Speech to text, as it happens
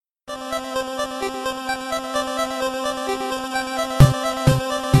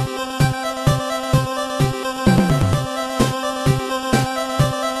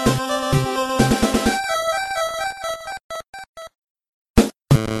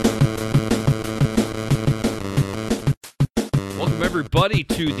everybody,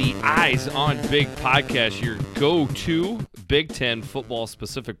 to the Eyes on Big podcast, your go-to Big Ten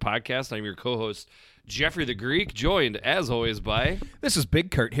football-specific podcast. I'm your co-host, Jeffrey the Greek, joined, as always, by... This is Big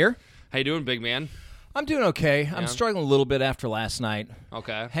Kurt here. How you doing, big man? I'm doing okay. Yeah. I'm struggling a little bit after last night.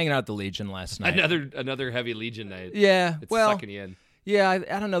 Okay. Hanging out at the Legion last night. Another heavy Legion night. Yeah. It's well, sucking you in. Yeah,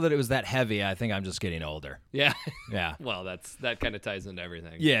 I don't know that it was that heavy. I think I'm just getting older. Yeah. Yeah. Well, that kind of ties into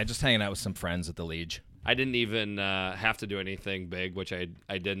everything. Yeah, just hanging out with some friends at the Legion. I didn't even have to do anything big, which I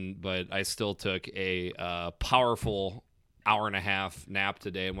didn't, but I still took a powerful hour-and-a-half nap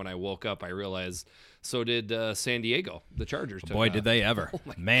today, and when I woke up, I realized so did San Diego, the Chargers. Boy, did they ever.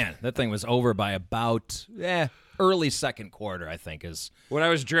 Man, that thing was over by about early second quarter, I think. When I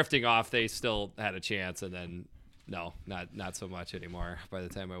was drifting off, they still had a chance, and then, no, not so much anymore by the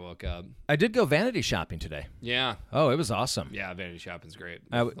time I woke up. I did go vanity shopping today. Yeah. Oh, it was awesome. Yeah, vanity shopping's great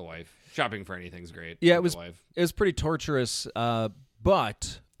with the wife. Shopping for anything's great. Yeah, with the wife. It was pretty torturous,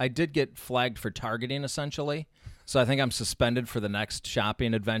 but I did get flagged for targeting, essentially. So I think I'm suspended for the next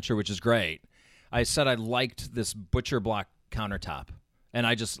shopping adventure, which is great. I said I liked this butcher block countertop, and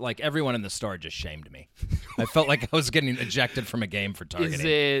I just, like, everyone in the store just shamed me. I felt like I was getting ejected from a game for targeting. Is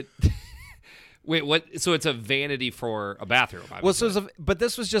it... Wait, what? So it's a vanity for a bathroom, obviously. Well, but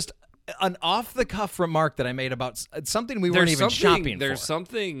this was just an off-the-cuff remark that I made about something we weren't even shopping for. There's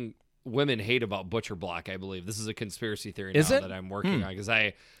something women hate about butcher block, I believe. This is a conspiracy theory is now it? that I'm working on, because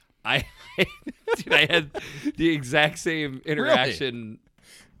I dude, I had the exact same interaction,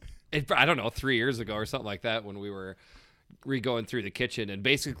 I don't know, 3 years ago or something like that when we were going through the kitchen, and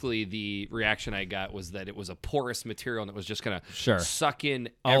basically the reaction I got was that it was a porous material and it was just going to suck in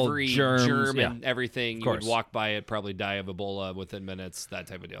all every germs, germ and everything. You would course. walk by it, probably die of Ebola within minutes, that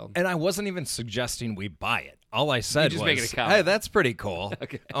type of deal. And I wasn't even suggesting we buy it. All I said just was, making a comment. hey, that's pretty cool.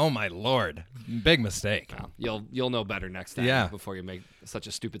 Okay. Oh, my Lord. Big mistake. Well, you'll know better next time before you make such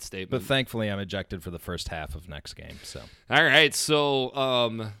a stupid statement. But thankfully, I'm ejected for the first half of next game. So all right,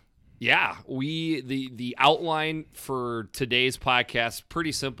 so yeah, the outline for today's podcast,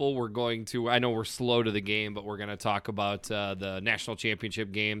 pretty simple. We're going to, I know we're slow to the game, but we're going to talk about the national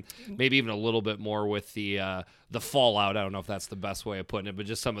championship game, maybe even a little bit more with the fallout. I don't know if that's the best way of putting it, but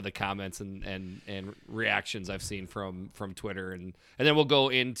just some of the comments and reactions I've seen from Twitter, and then we'll go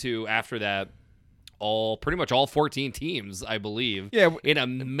into, after that, pretty much all 14 teams, I believe, in a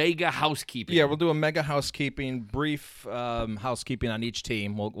mega housekeeping. Yeah, we'll do a mega housekeeping, brief housekeeping on each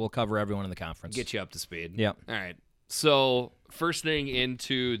team. We'll cover everyone in the conference. Get you up to speed. Yeah. All right. So first thing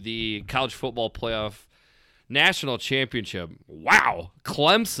into the college football playoff national championship. Wow.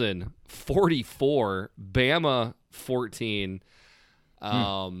 Clemson 44, Bama 14.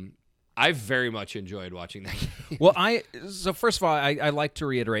 I very much enjoyed watching that game. Well, so first of all, I like to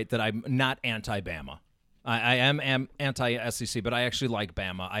reiterate that I'm not anti-Bama. I am anti-SEC, but I actually like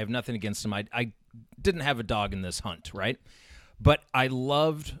Bama. I have nothing against them. I didn't have a dog in this hunt, right? But I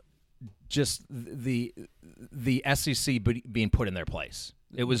loved just the SEC being put in their place.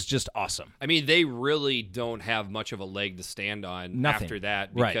 It was just awesome. I mean, they really don't have much of a leg to stand on after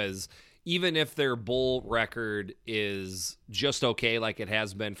that, because even if their bowl record is just okay, like it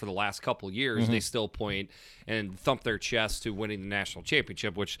has been for the last couple of years, they still point and thump their chest to winning the national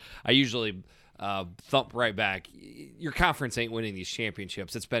championship, which I usually thump right back. Your conference ain't winning these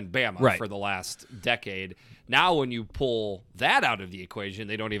championships. It's been Bama for the last decade. Now when you pull that out of the equation,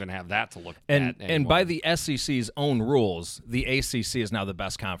 they don't even have that to look at anymore. And by the SEC's own rules, the ACC is now the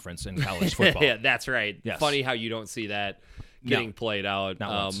best conference in college football. Yeah, that's right. Yes. Funny how you don't see that getting played out.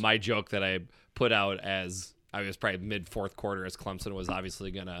 My joke that I put out as I was probably mid fourth quarter, as Clemson was obviously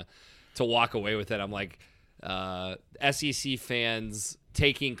gonna to walk away with it. I'm like, SEC fans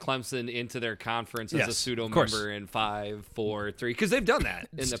taking Clemson into their conference as a pseudo member in 5, 4, 3, because they've done that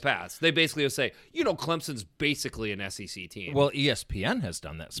in the past. They basically will say, Clemson's basically an SEC team. Well, ESPN has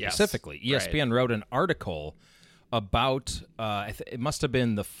done that specifically. Yes, ESPN wrote an article about it must have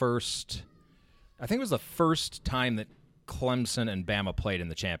been the first time that Clemson and Bama played in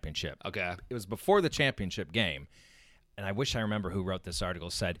the championship. Okay. It was before the championship game, and I wish I remember who wrote this article,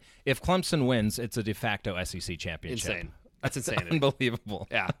 said, if Clemson wins, it's a de facto SEC championship. Insane. That's insane. Unbelievable.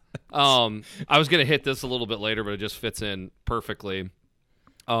 Yeah. I was going to hit this a little bit later, but it just fits in perfectly.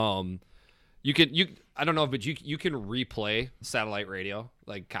 I don't know, but you can replay satellite radio,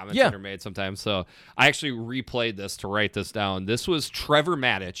 like comments that are made sometimes. So I actually replayed this to write this down. This was Trevor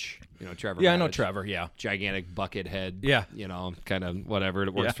Maddich. You know Trevor? Yeah, Maddich, I know Trevor. Yeah, gigantic bucket head. Yeah, kind of whatever.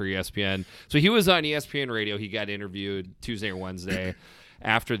 It works for ESPN. So he was on ESPN radio. He got interviewed Tuesday or Wednesday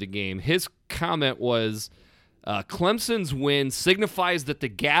after the game. His comment was, Clemson's win signifies that the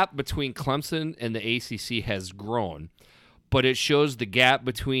gap between Clemson and the ACC has grown. but it shows the gap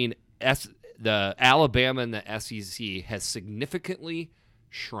between the Alabama and the SEC has significantly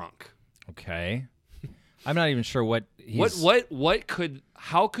shrunk. Okay. I'm not even sure what he's...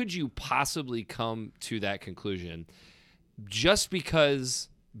 How could you possibly come to that conclusion just because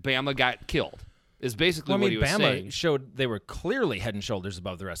Bama got killed? Is basically what he was saying. Bama showed they were clearly head and shoulders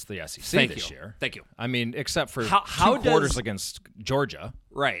above the rest of the SEC this year. Thank you. I mean, except for two quarters against Georgia.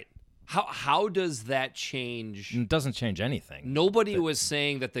 Right. How does that change? It doesn't change anything. Nobody was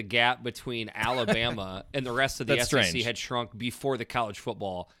saying that the gap between Alabama and the rest of the SEC had shrunk before the college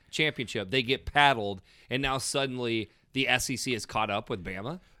football championship. They get paddled, and now suddenly the SEC is caught up with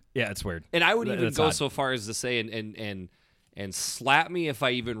Bama. Yeah, it's weird. And I would even go so far as to say, and slap me if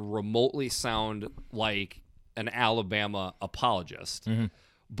I even remotely sound like an Alabama apologist,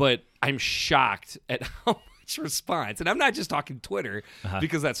 but I'm shocked at how much response. And I'm not just talking Twitter,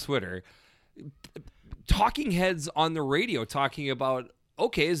 because that's Twitter. Talking heads on the radio talking about,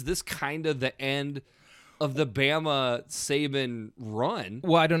 okay, is this kind of the end of the Bama-Saban run?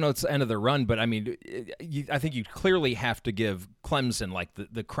 Well, I don't know it's the end of the run, but I mean, I think you clearly have to give Clemson like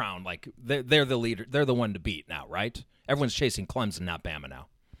the crown. Like they're the leader. They're the one to beat now, right? Everyone's chasing Clemson, not Bama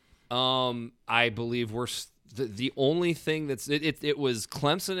now. I believe we're the only thing that's it was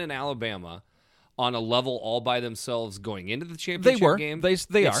Clemson and Alabama on a level all by themselves going into the championship game.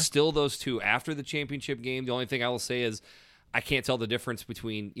 They are still those two after the championship game. The only thing I will say is I can't tell the difference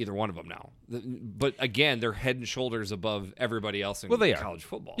between either one of them now. But again, they're head and shoulders above everybody else in college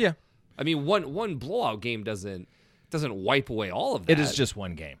football. Yeah, I mean one blowout game doesn't wipe away all of that. It is just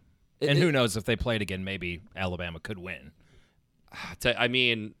one game. And who knows if they played again, maybe Alabama could win. I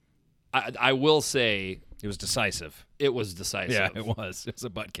mean, I will say it was decisive. It was decisive. Yeah, it was. It was a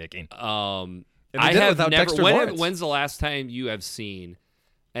butt kicking. I have never. When's the last time you have seen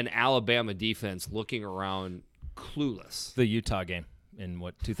an Alabama defense looking around clueless? The Utah game in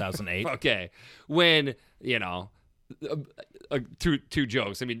 2008. Okay, when two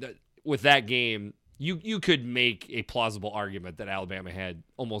jokes. I mean, with that game. You could make a plausible argument that Alabama had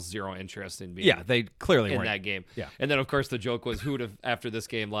almost zero interest in being they clearly in weren't. that game. Yeah. And then, of course, the joke was who would have, after this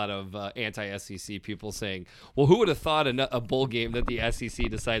game, a lot of anti-SEC people saying, well, who would have thought a bowl game that the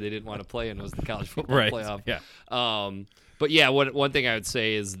SEC decided they didn't want to play in was the college football playoff? Yeah. But, yeah, one thing I would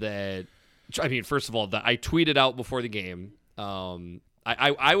say is that, I mean, first of all, I tweeted out before the game.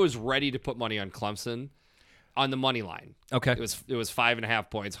 I was ready to put money on Clemson. On the money line. Okay. It was 5.5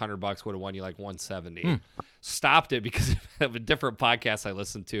 points, $100 would have won you like 170. Stopped it because of a different podcast I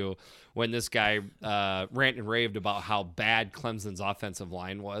listened to when this guy ranted and raved about how bad Clemson's offensive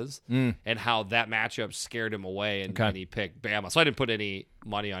line was and how that matchup scared him away and he picked Bama. So I didn't put any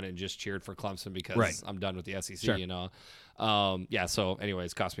money on it and just cheered for Clemson because I'm done with the SEC, so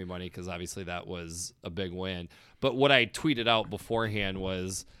anyways, cost me money because obviously that was a big win. But what I tweeted out beforehand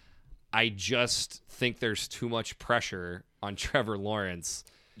was I just think there's too much pressure on Trevor Lawrence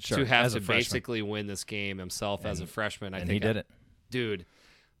to have to basically win this game himself as a freshman. I think he did it. Dude.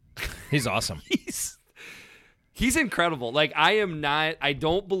 He's awesome. He's incredible. Like, I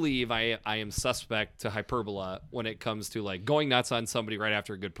don't believe I am suspect to hyperbola when it comes to, like, going nuts on somebody right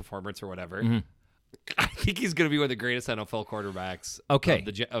after a good performance or whatever. I think he's going to be one of the greatest NFL quarterbacks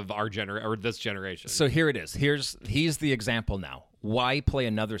of our this generation. So here it is. He's the example now. Why play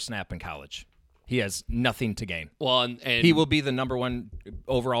another snap in college? He has nothing to gain. Well, and he will be the number 1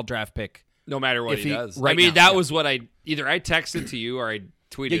 overall draft pick no matter what he does. Right I mean, now, that was what I texted to you or I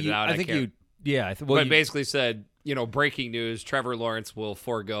tweeted it out. I think you. Yeah, but basically said, breaking news: Trevor Lawrence will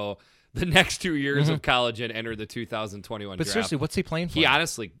forego the next 2 years of college and enter the 2021 But draft. seriously, what's he playing for? He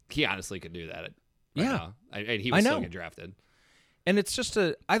honestly could do that. Now. And he would still get drafted. And it's just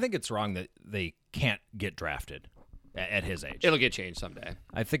I think it's wrong that they can't get drafted at his age. It'll get changed someday.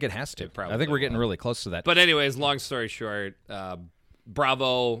 I think it has to. I think we're getting really close to that. But anyways, long story short,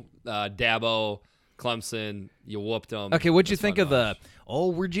 bravo, Dabo, Clemson, you whooped them. Okay, what'd you think of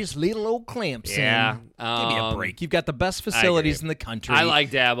we're just little old Clemson. Yeah. Give me a break. You've got the best facilities in the country. I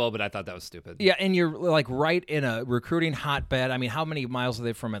like Dabo, but I thought that was stupid. Yeah, and you're like right in a recruiting hotbed. I mean, how many miles are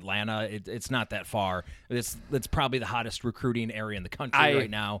they from Atlanta? It's not that far. It's probably the hottest recruiting area in the country right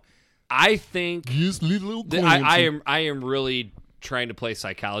now. I think just little old Clemson. I am really trying to play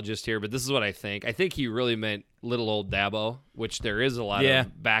psychologist here, but this is what I think. I think he really meant little old Dabo, which there is a lot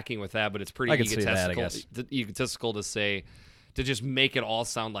of backing with that, but it's pretty egotistical to say, to just make it all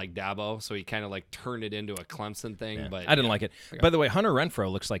sound like Dabo, so he kind of like turned it into a Clemson thing. Yeah, but I didn't like it. Okay. By the way, Hunter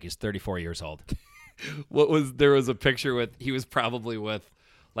Renfrow looks like he's 34 years old. There was a picture he was probably with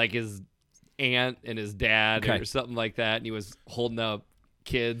like his aunt and his dad or something like that, and he was holding up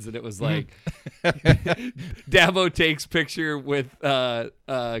kids, and it was like Dabo takes picture with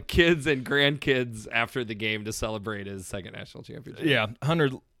kids and grandkids after the game to celebrate his second national championship. Yeah,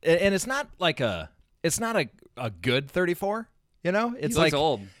 100, and it's not a good 34. You know, it's He looks like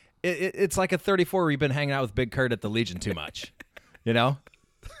old. It's like a 34 where you've been hanging out with Big Kurt at the Legion too much. You know.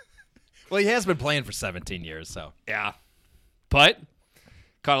 Well, he has been playing for 17 years, so Yeah, but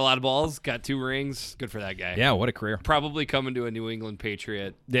caught a lot of balls, got 2 rings. Good for that guy. yeah, what a career. Probably coming to a New England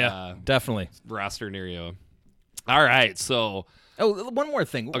Patriot. Definitely. Roster near you. All right, so. Oh, one more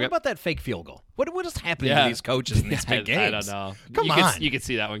thing. Okay. What about that fake field goal? What is happening to these coaches in these big games? I don't know. Come on. You could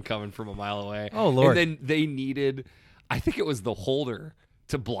see that one coming from a mile away. Oh, Lord. And then they needed, I think it was the holder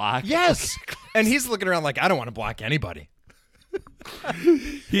to block. Yes. And he's looking around like, I don't want to block anybody.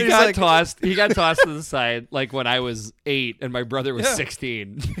 He got tossed to the side like when I was 8 and my brother was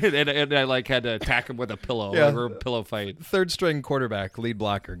 16. and I like had to attack him with a pillow. Yeah. Like we're a pillow fight. Third string quarterback, lead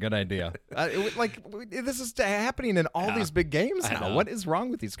blocker. Good idea. This is happening in all these big games I now. know. What is wrong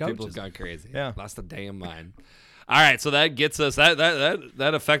with these coaches? People have gone crazy. Yeah. Lost the damn mind. All right, so that gets us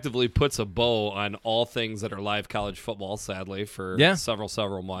that effectively puts a bow on all things that are live college football, sadly, for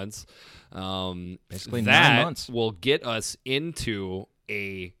several months. Basically that 9 months. will get us into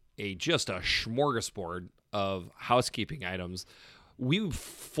a smorgasbord of housekeeping items. We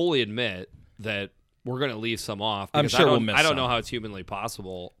fully admit that we're going to leave some off. I'm Because sure we'll miss I don't some. know how it's humanly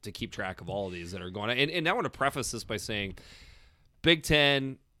possible to keep track of all of these that are going on. And I want to preface this by saying Big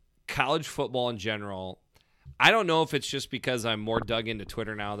Ten, college football in general, I don't know if it's just because I'm more dug into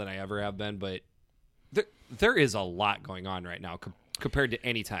Twitter now than I ever have been, but there is a lot going on right now compared to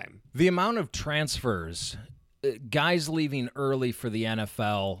any time. The amount of transfers, guys leaving early for the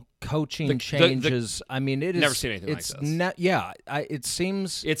NFL, coaching changes. I mean, it is never seen anything like this. It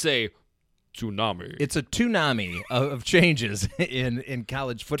seems it's a tsunami. It's a tsunami of changes in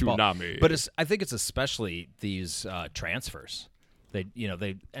college football. Tsunami. But I think it's especially these transfers.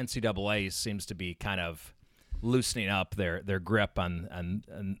 NCAA seems to be kind of loosening up their grip on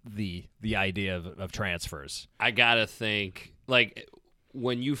the idea of transfers. I gotta think, like,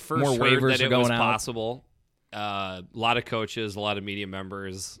 when you first More heard waivers that are it was going out. possible, a lot of coaches, a lot of media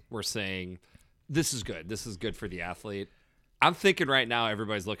members were saying, this is good. This is good for the athlete. I'm thinking right now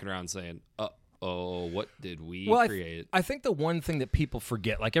everybody's looking around saying, uh-oh, what did we create? I think the one thing that people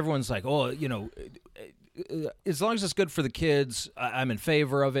forget, like everyone's like, as long as it's good for the kids, I'm in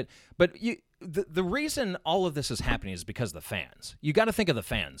favor of it. But the reason all of this is happening is because of the fans. You got to think of the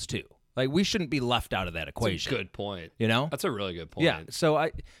fans too. Like, we shouldn't be left out of that equation. That's a good point. You know? That's a really good point. Yeah. So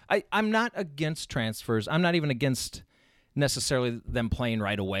I'm not against transfers. I'm not even against necessarily them playing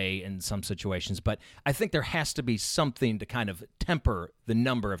right away in some situations. But I think there has to be something to kind of temper the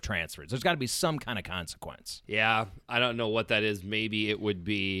number of transfers. There's got to be some kind of consequence. Yeah. I don't know what that is. Maybe it would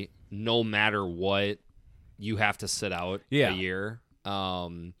be no matter what, you have to sit out a year.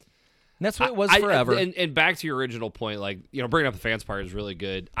 And that's what it was forever. And back to your original point, like, bringing up the fans part is really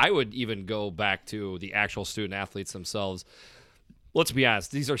good. I would even go back to the actual student athletes themselves. Let's be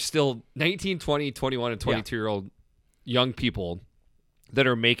honest. These are still 19, 20, 21, and 22-year-old young people that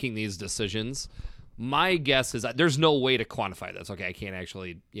are making these decisions. My guess is that there's no way to quantify this. Okay, I can't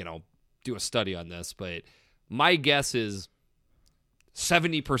actually, do a study on this, but my guess is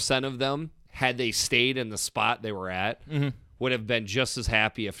 70% of them, had they stayed in the spot they were at, would have been just as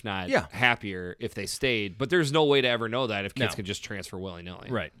happy, if not happier, if they stayed. But there's no way to ever know that if kids can just transfer willy-nilly.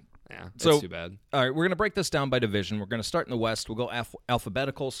 Right. Yeah, that's too bad. All right, we're going to break this down by division. We're going to start in the West. We'll go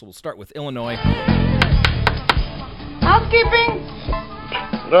alphabetical, so we'll start with Illinois. Housekeeping?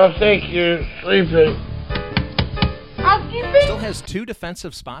 No, thank you. Sleeping. Housekeeping? Still has 2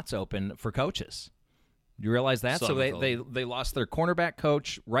 defensive spots open for coaches. You realize that? So they lost their cornerback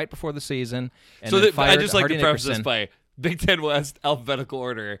coach right before the season. And I just like to preface this by Big Ten West alphabetical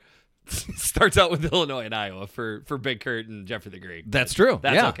order starts out with Illinois and Iowa for Big Kurt and Jeffrey the Greek. That's true.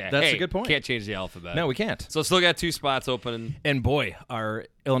 That's okay. That's a good point. Can't change the alphabet. No, we can't. So still got 2 spots open. And boy, are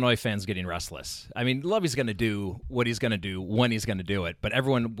Illinois fans getting restless. I mean, Lovey's going to do what he's going to do when he's going to do it, but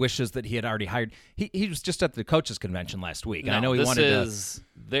everyone wishes that he had already hired. He was just at the coaches convention last week, and I know he wanted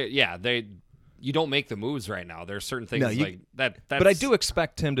to. You don't make the moves right now. There are certain things like that. But I do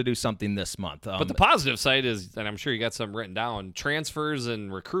expect him to do something this month. But the positive side is, and I'm sure you got some written down, transfers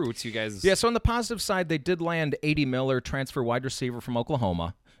and recruits. You guys, yeah. So on the positive side, they did land A.D. Miller, transfer wide receiver from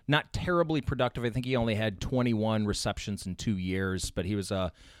Oklahoma. Not terribly productive. I think he only had 21 receptions in 2 years, but he was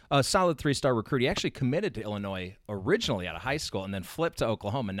a solid 3-star recruit. He actually committed to Illinois originally out of high school and then flipped to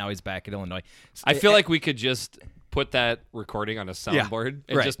Oklahoma, and now he's back at Illinois. I feel like we could just put that recording on a soundboard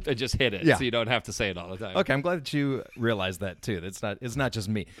and right. just hit it, Yeah. so you don't have to say it all the time. Okay, I'm glad that you realized that too. It's not just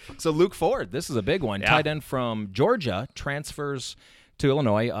me. So Luke Ford, this is a big one. Yeah. Tight end from Georgia, transfers to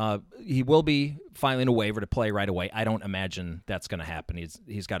Illinois. He will be filing a waiver to play right away. I don't imagine that's going to happen.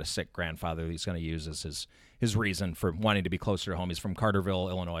 He's got a sick grandfather that he's going to use as his reason for wanting to be closer to home. He's from Carterville,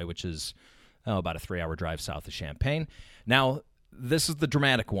 Illinois, which is about a 3-hour drive south of Champaign. Now, this is the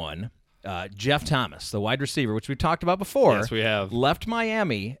dramatic one. Jeff Thomas, the wide receiver, which we talked about before, Yes, we have. left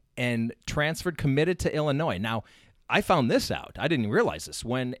Miami and committed to Illinois. Now, I found this out. I didn't realize this.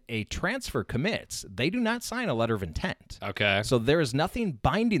 When a transfer commits, they do not sign a letter of intent. Okay. So there is nothing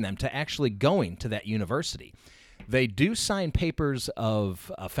binding them to actually going to that university. They do sign papers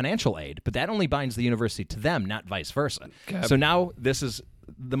of financial aid, but that only binds the university to them, not vice versa. Okay. So now this is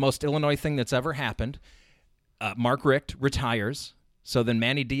the most Illinois thing that's ever happened. Mark Richt retires. So then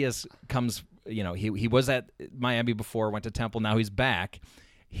Manny Diaz comes, he was at Miami before, went to Temple, now he's back.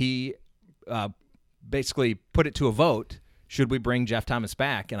 He basically put it to a vote, should we bring Jeff Thomas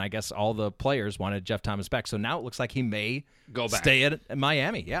back? And I guess all the players wanted Jeff Thomas back. So now it looks like he may Go back. stay at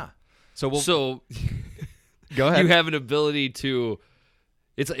Miami, yeah. So So go ahead. you have an ability to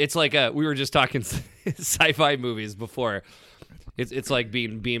it's like we were just talking sci-fi movies before. It's like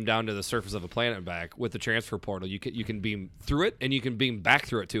being beamed down to the surface of a planet and back. With the transfer portal, you can beam through it and you can beam back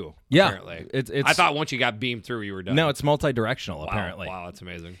through it too. Yeah, apparently. it's I thought once you got beamed through, you were done. No, it's multi-directional, apparently. Wow, that's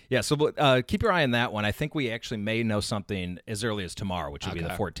amazing. Yeah, so keep your eye on that one. I think we actually may know something as early as tomorrow, which would be the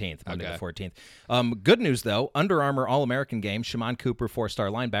 14th, Monday the 14th. Good news, though. Under Armour All-American game, Shimon Cooper, 4-star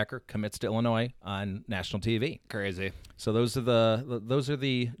linebacker, commits to Illinois on national TV. Crazy. So those are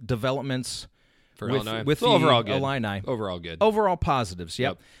the developments For with, Illinois. with So the overall good. Illini. Overall good. Overall positives,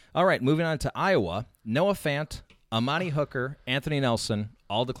 yep. All right, moving on to Iowa. Noah Fant, Amani Hooker, Anthony Nelson,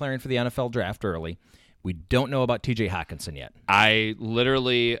 all declaring for the NFL draft early. We don't know about TJ Hawkinson yet. I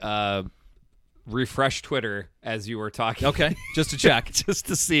literally refreshed Twitter as you were talking. Okay, just to check. just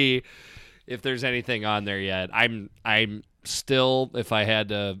to see if there's anything on there yet. I'm still, if I had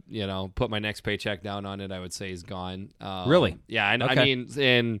to, put my next paycheck down on it, I would say he's gone. Really? Yeah, I Okay. mean,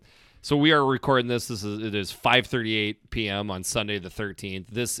 and so we are recording this. It is 5:38 p.m. on Sunday the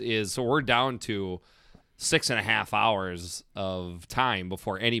 13th. So we're down to 6.5 hours of time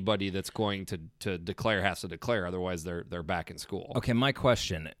before anybody that's going to declare has to declare. Otherwise, they're back in school. Okay, my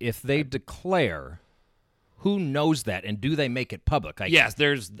question: if they declare, who knows that, and do they make it public? Yes,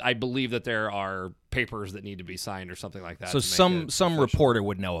 I believe that there are papers that need to be signed or something like that. So to make it some official. reporter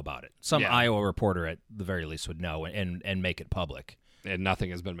would know about it. Some Yeah. Iowa reporter at the very least would know and make it public. And nothing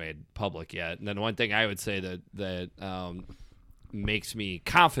has been made public yet. And then one thing I would say that makes me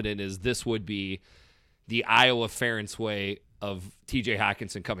confident is this would be the Iowa Ferentz way of TJ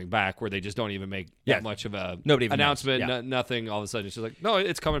Hawkinson coming back, where they just don't even make that much of a Nobody even announcement. knows. Yeah. Nothing. All of a sudden, it's just like, no,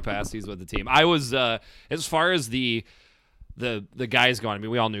 it's coming past. He's with the team. I was as far as the guys gone. I mean,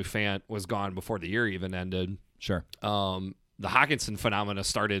 we all knew Fant was gone before the year even ended. Sure. The Hawkinson phenomena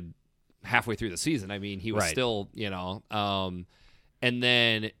started halfway through the season. I mean, he was Right. still, and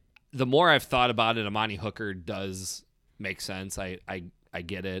then the more I've thought about it, Amani Hooker does make sense. I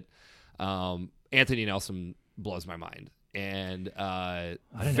get it. Anthony Nelson blows my mind. And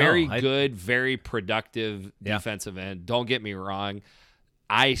very good, very productive defensive end. Don't get me wrong.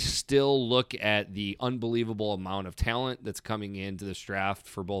 I still look at the unbelievable amount of talent that's coming into this draft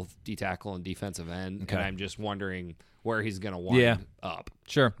for both D-tackle and defensive end, Okay. and I'm just wondering where he's going to wind up.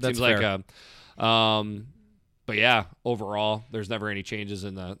 Sure, that's Seems fair. like but yeah, overall, there's never any changes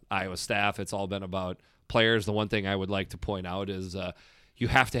in the Iowa staff. It's all been about players. The one thing I would like to point out is you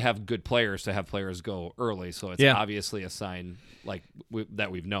have to have good players to have players go early. So it's obviously a sign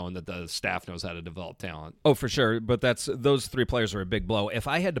that we've known that the staff knows how to develop talent. Oh, for sure. But those three players are a big blow. If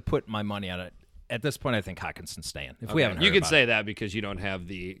I had to put my money on it, at this point, I think Hawkinson's staying. If we haven't heard you could about say it. that because you don't have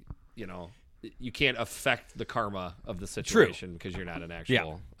you can't affect the karma of the situation because you're not an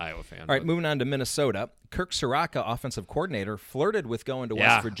actual Iowa fan. All right, moving on to Minnesota. Kirk Soraka, offensive coordinator, flirted with going to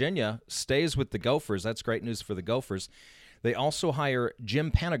West Virginia, stays with the Gophers. That's great news for the Gophers. They also hire Jim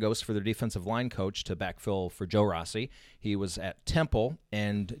Panagos for their defensive line coach to backfill for Joe Rossi. He was at Temple,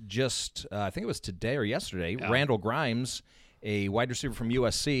 and just, I think it was today or yesterday, Randall Grimes, a wide receiver from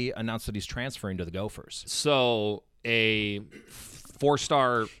USC, announced that he's transferring to the Gophers. So a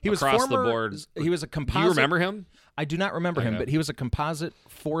 4-star across the board. He was a composite. Do you remember him? I do not remember him, but he was a composite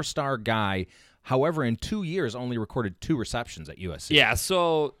 4-star guy. However, in 2 years, only recorded 2 receptions at USC. Yeah,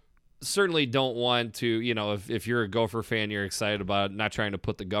 so certainly don't want to, if you're a Gopher fan, you're excited about it. Not trying to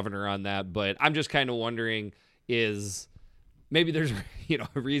put the governor on that, but I'm just kind of wondering, is maybe there's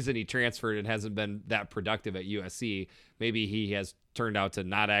a reason he transferred and hasn't been that productive at USC. Maybe he has turned out to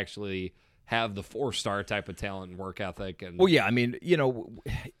not actually have the 4-star type of talent and work ethic. And well, yeah, I mean,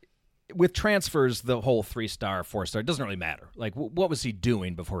 with transfers, the whole 3-star, 4-star doesn't really matter. Like, what was he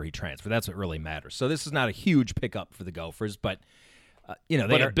doing before he transferred? That's what really matters. So this is not a huge pickup for the Gophers, but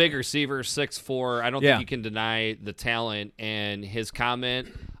but a big receiver, 6'4". I don't think you can deny the talent. And his comment,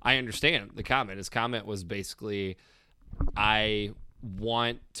 I understand the comment. His comment was basically, I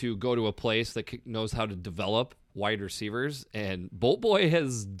want to go to a place that knows how to develop wide receivers, and Bolt Boy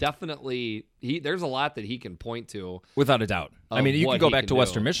has definitely there's a lot that he can point to without a doubt. I mean, you can go back to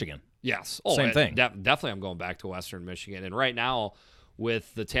Western Michigan. Yes, same thing. Definitely, I'm going back to Western Michigan, and right now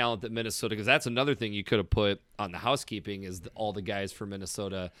with the talent that Minnesota, because that's another thing you could have put on the housekeeping is all the guys from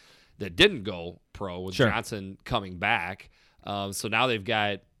Minnesota that didn't go pro with Johnson coming back. So now they've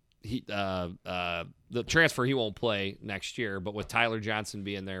got the transfer. He won't play next year, but with Tyler Johnson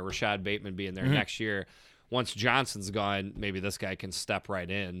being there, Rashad Bateman being there next year. Once Johnson's gone, maybe this guy can step right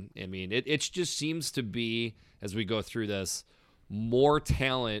in. I mean, it just seems to be, as we go through this, more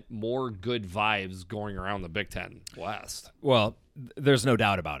talent, more good vibes going around the Big Ten West. Well, there's no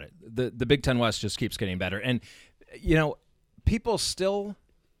doubt about it. The Big Ten West just keeps getting better. And, people still,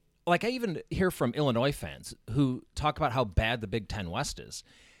 like I even hear from Illinois fans who talk about how bad the Big Ten West is.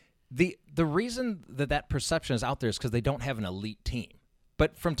 The reason that perception is out there is because they don't have an elite team.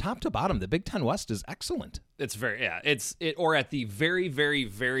 But from top to bottom, the Big Ten West is excellent. It's or at the very, very,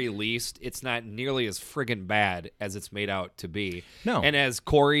 very least, it's not nearly as friggin' bad as it's made out to be. No. And as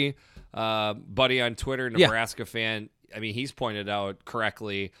Corey, buddy on Twitter, Nebraska fan, I mean, he's pointed out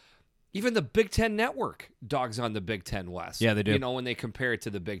correctly, even the Big Ten Network dogs on the Big Ten West. Yeah, they do. When they compare it to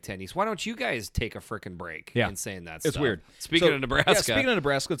the Big Ten East. Why don't you guys take a frickin' break in saying that It's stuff? weird. Speaking of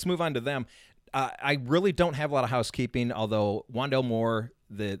Nebraska. Let's move on to them. I really don't have a lot of housekeeping, although Wandell Moore,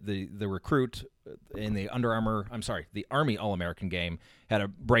 the recruit in the the Army All-American game, had a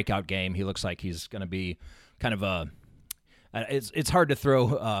breakout game. He looks like he's going to be kind of a it's hard to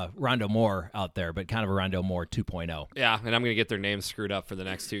throw Rondo Moore out there, but kind of a Rondo Moore 2.0. Yeah, and I'm going to get their names screwed up for the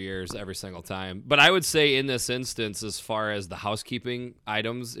next 2 years every single time. But I would say in this instance, as far as the housekeeping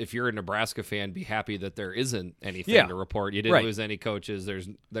items, if you're a Nebraska fan, be happy that there isn't anything to report. You didn't lose any coaches.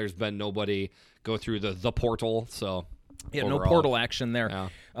 There's been nobody go through the portal. So yeah, overall, no portal action there.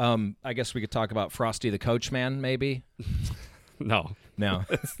 Yeah. I guess we could talk about Frosty the Coach Man, maybe. No.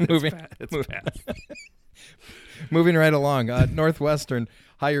 It's bad. Moving right along, Northwestern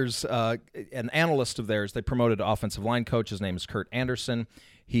hires an analyst of theirs. They promoted to offensive line coach. His name is Kurt Anderson.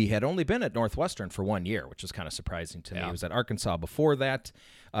 He had only been at Northwestern for 1 year, which is kind of surprising to me. He was at Arkansas before that.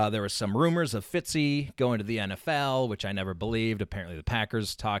 There was some rumors of Fitzy going to the NFL, which I never believed. Apparently the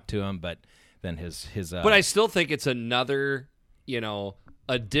Packers talked to him, but then his But I still think it's another,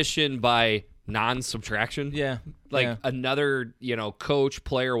 addition by non-subtraction. Another, coach,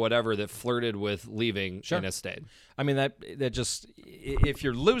 player, whatever that flirted with leaving in a state. I mean, that just, if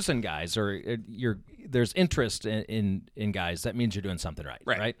you're losing guys or there's interest in guys, that means you're doing something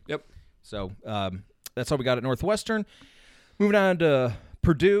right? Yep. So that's all we got at Northwestern. Moving on to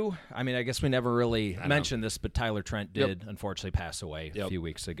Purdue. I mean, I guess we never really mentioned this, but Tyler Trent did unfortunately pass away a few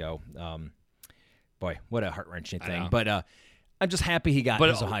weeks ago. Boy, what a heart-wrenching thing. But I'm just happy he got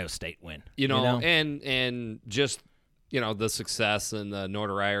his Ohio State win. And just, the success and the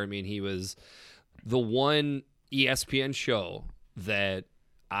notoriety. I mean, he was the one ESPN show that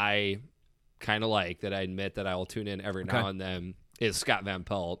I kind of like, that I admit that I will tune in every now and then, is Scott Van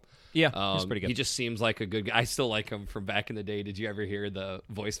Pelt. Yeah, he's pretty good. He just seems like a good guy. I still like him from back in the day. Did you ever hear the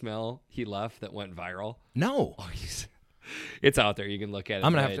voicemail he left that went viral? No. Oh, it's out there. You can look at it.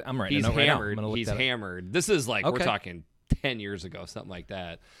 I'm writing He's a note right now. hammered. He's hammered. This is like, we're talking 10 years ago, something like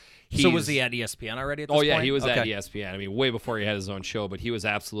that. So was he at ESPN already at this point? Oh, yeah, he was at ESPN. I mean, way before he had his own show, but he was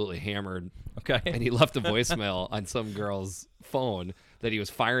absolutely hammered. Okay. And he left a voicemail on some girl's phone that he was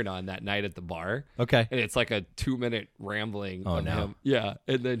fired on that night at the bar. Okay. And it's like a 2-minute rambling of him. Yeah.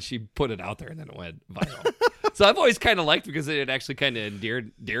 And then she put it out there, and then it went viral. So I've always kind of liked, because it actually kind of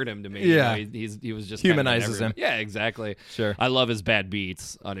endeared him to me. Yeah. He was just humanizes him. Yeah, exactly. Sure. I love his bad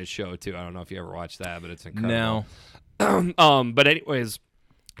beats on his show, too. I don't know if you ever watched that, but it's incredible. No. But anyways,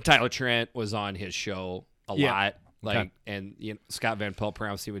 Tyler Trent was on his show a lot. And Scott Van Pelt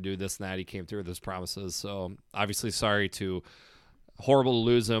promised he would do this and that. He came through with his promises. So obviously horrible to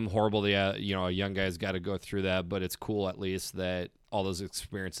lose him. Horrible that, a young guy's got to go through that, but it's cool at least that all those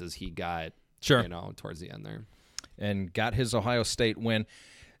experiences he got, towards the end there. And got his Ohio State win.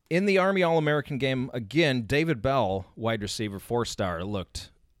 In the Army All-American game, again, David Bell, wide receiver, 4-star,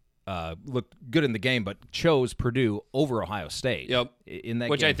 looked looked good in the game, but chose Purdue over Ohio State. Yep. In that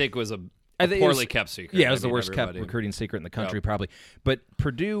Which game. I think was a think it poorly was- kept secret. Yeah, it was I the mean, worst kept everybody- recruiting secret in the country, Yep. probably. But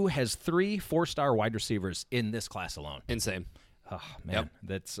Purdue has 3 4-star wide receivers in this class alone. Insane. Oh man, Yep.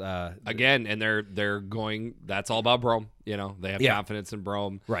 that's Again, and they're going. That's all about Brome. You know, they have Yeah. confidence in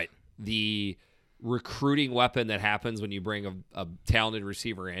Brome. right. The recruiting weapon that happens when you bring a talented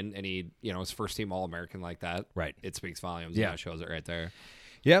receiver in, and he, is first team All-American like that. Right. It speaks volumes. Yeah. And that shows it right there.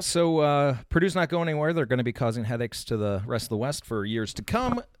 Yeah, so Purdue's not going anywhere. They're going to be causing headaches to the rest of the West for years to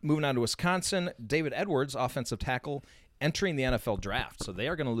come. Moving on to Wisconsin, David Edwards, offensive tackle, entering the NFL draft. So they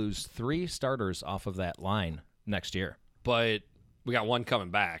are going to lose 3 starters off of that line next year. But we got one coming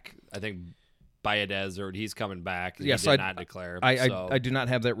back. I think Baez, or he's coming back. Yes, he did not declare. I do not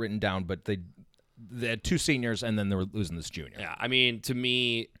have that written down, but they had 2 seniors, and then they were losing this junior. Yeah, I mean, to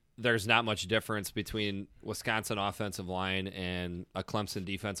me, there's not much difference between Wisconsin offensive line and a Clemson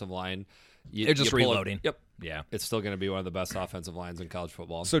defensive line. They're just reloading. Yep. Yeah. It's still going to be one of the best offensive lines in college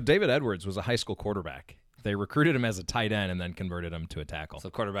football. So David Edwards was a high school quarterback. They recruited him as a tight end and then converted him to a tackle. So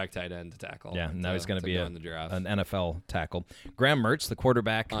quarterback, tight end, to tackle. Yeah, now he's going to be go in the draft. an NFL tackle. Graham Mertz, the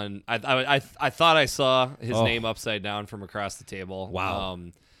quarterback. I thought I saw his name upside down from across the table. Wow.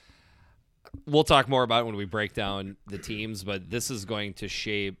 We'll talk more about it when we break down the teams, but this is going to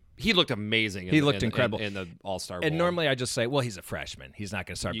shape. He looked amazing. He looked incredible in the All-Star Bowl. And normally I just say, well, he's a freshman. He's not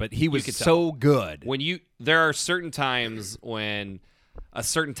going to start. But he you was could so good. There are certain times when a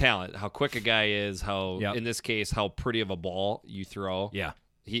certain talent, how quick a guy is, how Yep. in this case, how pretty of a ball you throw. Yeah.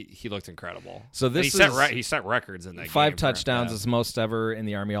 He looked incredible. So And this he set records in that game. 5 touchdowns Yeah. is most ever in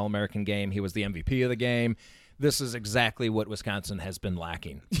the Army All-American game. He was the MVP of the game. This is exactly what Wisconsin has been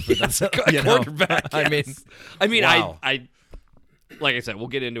lacking. Yes, a quarterback. Yes. I mean, Wow. I like I said, we'll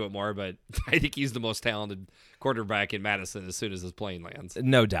get into it more, but I think he's the most talented quarterback in Madison as soon as his plane lands.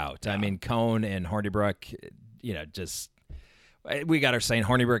 No doubt. I mean, Cone and Hornibrook, just we got our saying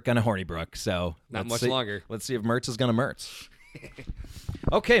Hornibrook gonna Hornibrook. So Not let's much see- longer. Let's see if Mertz is gonna Mertz.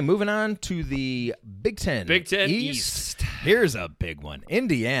 Okay, moving on to the Big Ten. Big Ten East. Here's a big one.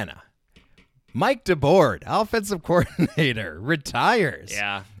 Indiana. Mike DeBoard, offensive coordinator, retires.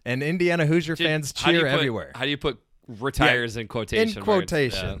 Yeah. And Indiana Hoosier fans How do you cheer put- everywhere. How do you put retires in quotation In marks?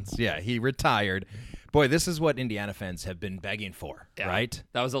 quotations. Yeah, he retired. Boy, this is what Indiana fans have been begging for, Yeah. right?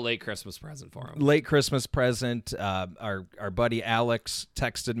 That was a late Christmas present for him. Late Christmas present. Our buddy Alex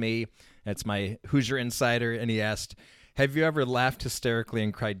texted me. That's my Hoosier insider, and he asked, "Have you ever laughed hysterically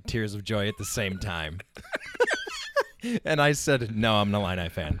and cried tears of joy at the same time?" And I said, "No, I'm an Illini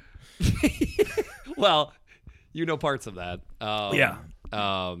fan." Well, parts of that.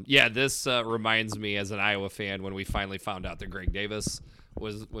 Yeah. This reminds me as an Iowa fan when we finally found out that Greg Davis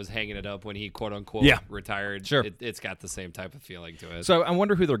was hanging it up when he quote unquote retired. Sure. It's got the same type of feeling to it. So I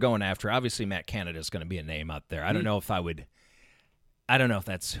wonder who they're going after. Obviously, Matt Canada is going to be a name out there. I don't know if I don't know if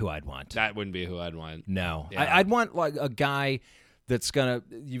that's who I'd want. That wouldn't be who I'd want. No, Yeah. I'd want like a guy that's gonna.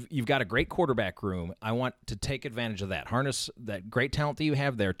 You've got a great quarterback room. I want to take advantage of that. Harness that great talent that you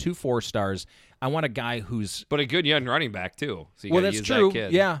have there. 2 4-stars. I want a guy who's But a good young running back too. So you well. gotta That's use true.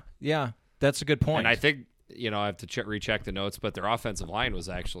 That kid. Yeah. That's a good point. And I think I have to recheck the notes, but their offensive line was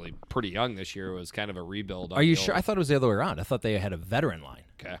actually pretty young this year. It was kind of a rebuild. Are you sure? I thought it was the other way around. I thought they had a veteran line.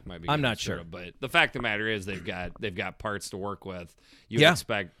 Okay, might be. I'm getting not sure. but the fact of the matter is they've got parts to work with. You'd Yeah.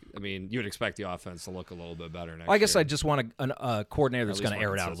 expect. I mean, you would expect the offense to look a little bit better next Well, I guess year. I just want a coordinator that's At least going to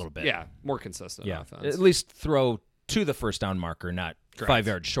more air it out a consistent. little bit. Yeah, more consistent Yeah. offense. At least throw to the first down marker, not Correct. 5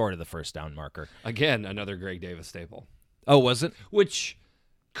 yards short of the first down marker. Again, another Greg Davis staple, Oh, was it? which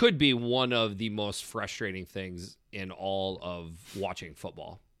could be one of the most frustrating things in all of watching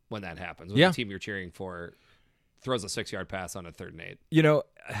football when that happens. When Yeah. the team you're cheering for throws a 6-yard pass on a 3rd and 8.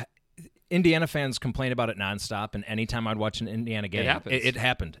 Indiana fans complain about it nonstop, and anytime I'd watch an Indiana game, happens. it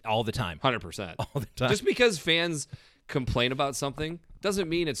happened all the time. 100%. All the time. Just because fans complain about something doesn't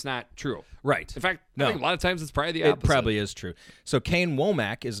mean it's not true. right. In fact, No. I think a lot of times it's probably the It opposite. probably is true. So Kane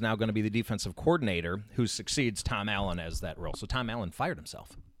Womack is now going to be the defensive coordinator who succeeds Tom Allen as that role. So Tom Allen fired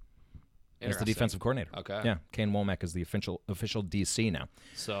himself as the Interesting. defensive coordinator. Okay. Yeah, Kane Womack is the official DC now.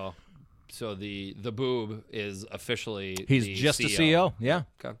 So the boob is officially He's the just CEO. a CEO. Yeah.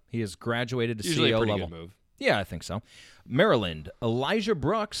 Okay. He has graduated to Usually CEO a pretty level. good move. Yeah, I think so. Maryland, Elijah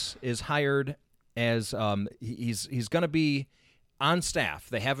Brooks is hired as he's going to be on staff.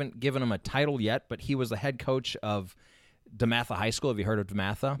 They haven't given him a title yet, but he was the head coach of DeMatha High School. Have you heard of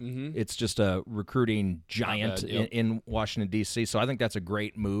DeMatha? Mm-hmm. It's just a recruiting giant bad, yep. in Washington, D.C. So I think that's a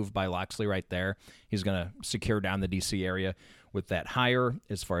great move by Loxley right there. He's going to secure down the D.C. area with that hire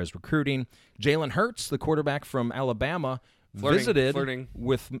as far as recruiting. Jalen Hurts, the quarterback from Alabama, visited flirting.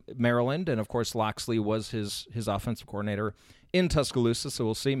 with Maryland, and of course Loxley was his offensive coordinator in Tuscaloosa. So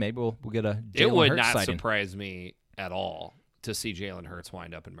we'll see. Maybe we'll get a Jalen It would Hurts not sighting. surprise me at all to see Jalen Hurts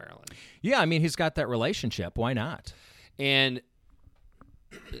wind up in Maryland. Yeah, I mean he's got that relationship. Why not? And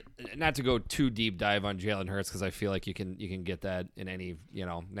not to go too deep dive on Jalen Hurts because I feel like you can get that in any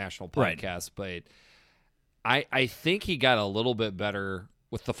national podcast, but I think he got a little bit better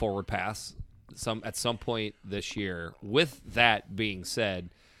with the forward pass at some point this year. With that being said,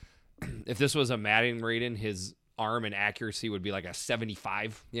 if this was a Madden rating, his arm and accuracy would be like a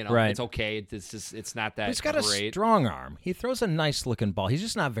 75. Right. It's okay. It's not that He's got great. a strong arm. He throws a nice looking ball. He's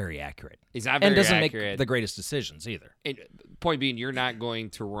just not very accurate. He's not very and doesn't accurate. make the greatest decisions either. And point being, you're not going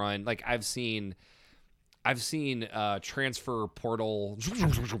to run like I've seen transfer portal.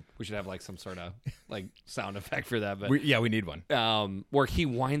 We should have like some sort of like sound effect for that, but we need one. where he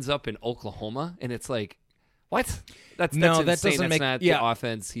winds up in Oklahoma, and it's like, what? That's that insane. doesn't That's make not the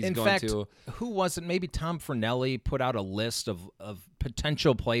offense he's in going fact, to. Who was it? Maybe Tom Fornelli put out a list of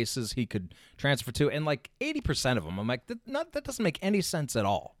potential places he could transfer to, and like 80% of them, I'm like, that doesn't make any sense at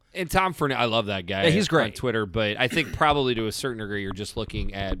all. And Tom Fournette, I love that guy. Yeah, he's great on Twitter, but I think probably to a certain degree, you're just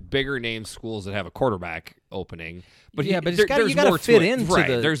looking at bigger name schools that have a quarterback opening. But you there's got more to fit to it. into right.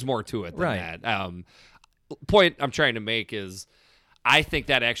 the. There's more to it than Right. that. Point I'm trying to make is, I think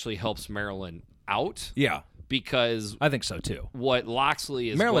that actually helps Maryland out. Yeah, because I think so too. What Loxley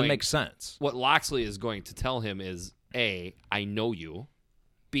is Maryland makes sense. What Loxley is going to tell him is A, I know you.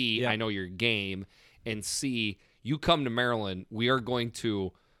 B, I know your game. And C, you come to Maryland, we are going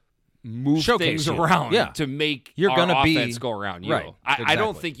to move Showcase things you. around Yeah. to make You're our gonna offense be go around you. right. I don't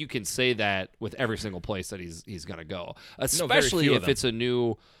Exactly. think you can say that with every single place that he's going to go, very especially few of if them. it's a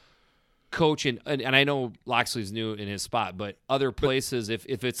new coach. And I know Loxley's new in his spot, but other places, if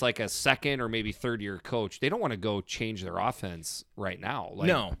it's like a second or maybe third year coach, they don't want to go change their offense right now. Like,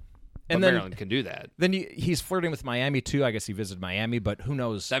 No. But And then Maryland can do that. Then he's flirting with Miami too. I guess he visited Miami, but who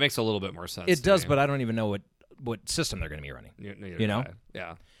knows? That makes a little bit more sense. It to does, me. but I don't even know what system they're going to be running. Neither you know? do I.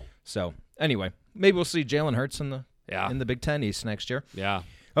 Yeah. So anyway, maybe we'll see Jalen Hurts in the Big Ten East next year. Yeah.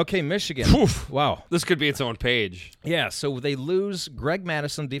 Okay, Michigan. Wow. This could be its own page. Yeah, so they lose Greg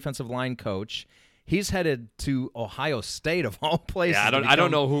Madison, defensive line coach. He's headed to Ohio State of all places. Yeah, I don't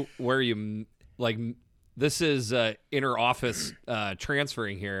know where you like. This is inner office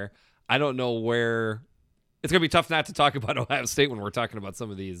transferring here. I don't know where. It's gonna be tough not to talk about Ohio State when we're talking about some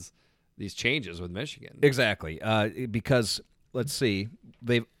of these changes with Michigan. Exactly, because let's see,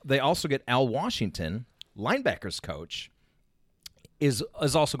 they also get Al Washington, linebackers coach, is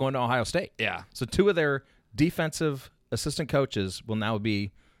also going to Ohio State. Yeah. So two of their defensive assistant coaches will now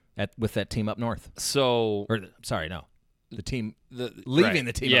be with that team up north. So, the team leaving right.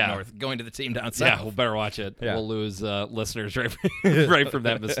 the team up north, going to the team down south. Yeah, we'll better watch it. Yeah. We'll lose listeners right from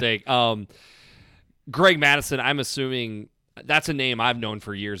that mistake. Greg Madison, I'm assuming that's a name I've known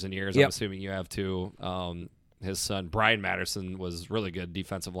for years and years. Yep. I'm assuming you have too. His son, Brian Madison, was really good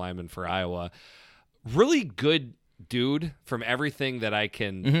defensive lineman for Iowa. Really good dude from everything that I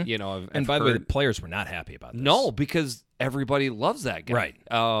can, have And by the way, the heard. players were not happy about this. No, because everybody loves that guy.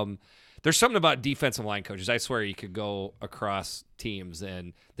 Right. There's something about defensive line coaches. I swear you could go across teams,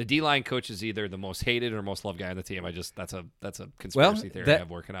 and the D-line coach is either the most hated or most loved guy on the team. That's a conspiracy theory I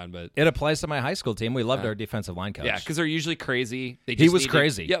have working on. But it applies to my high school team. We loved our defensive line coach. yeah, because they're usually crazy. He was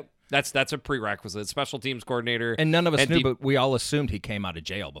crazy. Yep, that's a prerequisite. Special teams coordinator, And none of us knew, but we all assumed he came out of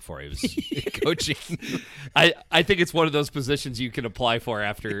jail before he was coaching. I think it's one of those positions you can apply for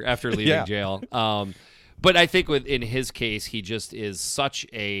after leaving Yeah. jail. But I think in his case, he just is such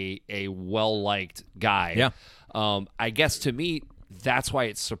a well-liked guy. Yeah. I guess to me, that's why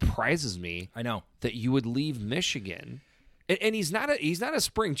it surprises me. I know that you would leave Michigan, and he's not a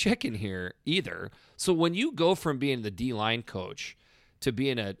spring chicken here either. So when you go from being the D-line coach to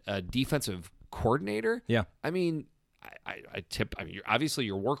being a defensive coordinator, Yeah. I mean, obviously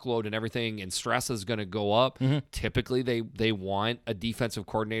your workload and everything and stress is going to go up. Mm-hmm. Typically, they want a defensive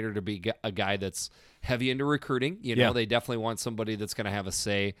coordinator to be a guy that's heavy into recruiting. Yeah. They definitely want somebody that's going to have a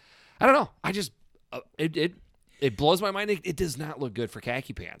say. I don't know. I just it blows my mind. It does not look good for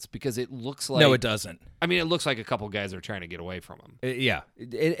khaki pants because it looks like no, it doesn't. I mean, it looks like a couple guys are trying to get away from him. Yeah.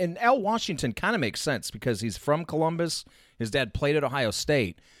 And Al Washington kind of makes sense because he's from Columbus. His dad played at Ohio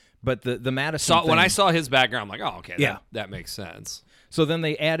State. But the Madison When thing- I saw his background, I'm like, oh, okay, Yeah. that makes sense. So then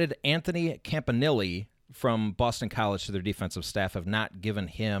they added Anthony Campanile from Boston College to their defensive staff, have not given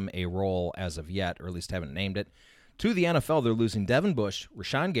him a role as of yet, or at least haven't named it. To the NFL, they're losing Devin Bush,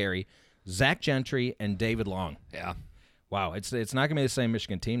 Rashawn Gary, Zach Gentry, and David Long. Yeah. Wow, it's not going to be the same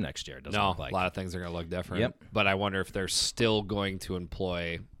Michigan team next year. It doesn't No, look like. a lot of things are going to look different. Yep. But I wonder if they're still going to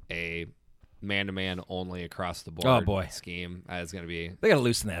employ a man-to-man only across the board scheme. It's going to be. They got to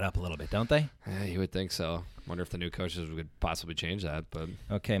loosen that up a little bit, don't they? You would think so. Wonder if the new coaches would possibly change that. But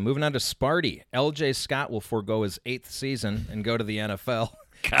okay, moving on to Sparty. L.J. Scott will forego his 8th season and go to the NFL.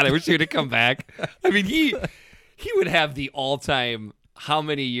 God, I wish he would have come back. I mean, he would have the all-time. How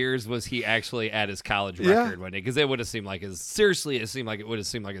many years was he actually at his college record one day? Because it would have seemed like it would have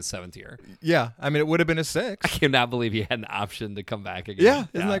seemed like his 7th year. Yeah, I mean, it would have been his 6th. I cannot believe he had an option to come back again. Yeah,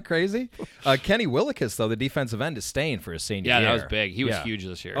 isn't that crazy? Kenny Willekes, though, the defensive end, is staying for his senior year. Yeah, that was big. He was huge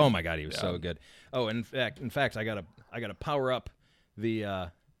this year. Oh my God, he was so good. Oh, in fact, I gotta power up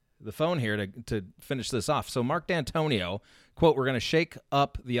the phone here to finish this off. So Mark D'Antonio, quote, we're going to shake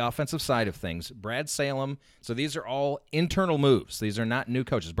up the offensive side of things. Brad Salem, so these are all internal moves. These are not new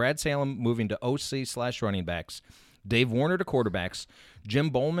coaches. Brad Salem moving to OC/running backs. Dave Warner to quarterbacks. Jim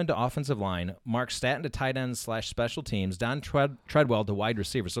Bowman to offensive line. Mark Staton to tight ends/special teams. Don Treadwell to wide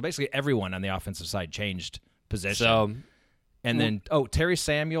receivers. So basically everyone on the offensive side changed position. And then, Terry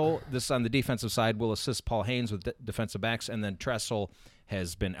Samuel, this on the defensive side, will assist Paul Haynes with defensive backs. And then Tressel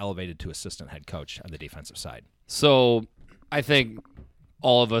has been elevated to assistant head coach on the defensive side. So I think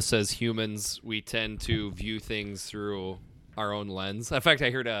all of us as humans, we tend to view things through our own lens. In fact, I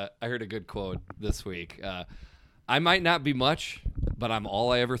heard a good quote this week. I might not be much, but I'm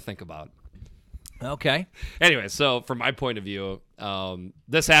all I ever think about. Okay. Anyway, so from my point of view,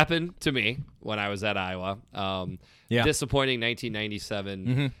 this happened to me when I was at Iowa. Disappointing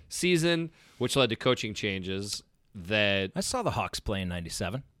 1997 season, which led to coaching changes. That I saw the Hawks play in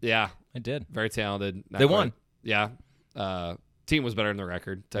 97. Yeah. I did. Very talented. They won. Yeah. Team was better than the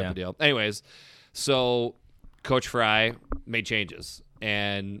record type of deal. Anyways, so Coach Fry made changes.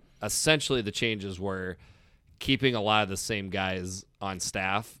 And essentially the changes were keeping a lot of the same guys on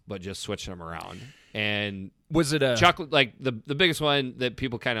staff, but just switching them around. And was it Chuck, like the biggest one that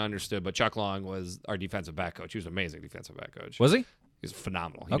people kind of understood, but Chuck Long was our defensive back coach. He was an amazing defensive back coach. Was he? He was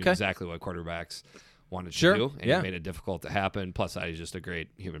phenomenal. He knew exactly what quarterbacks wanted to do, and he made it difficult to happen. Plus, he's just a great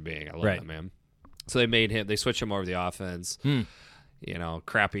human being. I love that man. So they switched him over the offense. You know,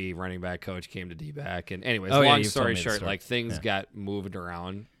 crappy running back coach came to D-back. And anyways, long story short, like things got moved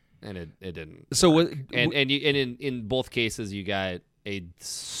around, and it didn't. So work. In both cases, you got a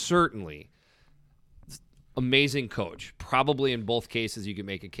certainly amazing coach. Probably in both cases, you can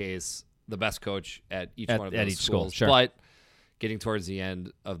make a case the best coach at each one of those schools. Sure. But getting towards the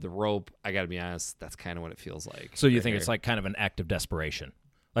end of the rope, I got to be honest, that's kind of what it feels like. So you think it's like kind of an act of desperation?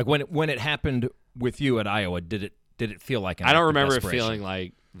 Like when it happened with you at Iowa, did it feel like an I don't act of remember it desperation? feeling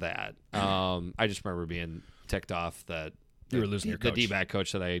like that. I just remember being ticked off that you were losing your coach. The D-back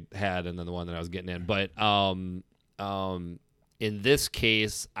coach that I had, and then the one that I was getting in. But in this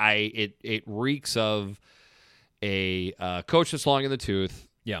case, it reeks of a coach that's long in the tooth.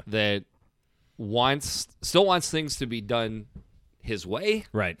 Yeah. That still wants things to be done his way.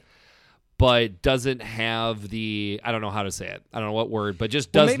 Right. But doesn't have the, I don't know how to say it. I don't know what word, but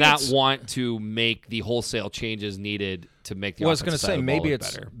just does not want to make the wholesale changes needed to make the offense. I was going to say, maybe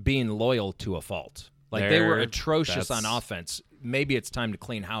it's being loyal to a fault. Like they were atrocious on offense. Maybe it's time to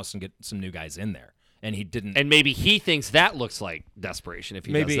clean house and get some new guys in there. And he didn't. And maybe he thinks that looks like desperation if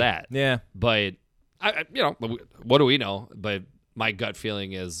he does that. Yeah. But, what do we know? But my gut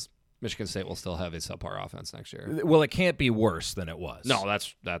feeling is Michigan State will still have a subpar offense next year. Well, it can't be worse than it was. No,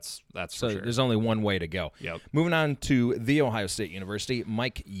 that's so for sure. There's only one way to go. Yep. Moving on to The Ohio State University,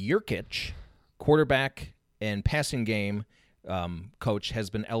 Mike Yurcich, quarterback and passing game coach,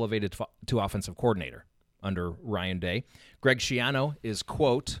 has been elevated to offensive coordinator under Ryan Day. Greg Schiano is,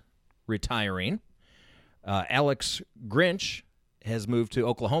 quote, retiring. Alex Grinch has moved to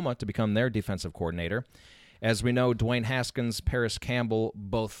Oklahoma to become their defensive coordinator. As we know, Dwayne Haskins, Paris Campbell,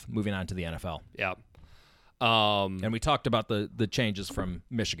 both moving on to the NFL. Yeah. And we talked about the changes from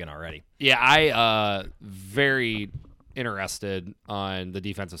Michigan already. Yeah, I very interested on the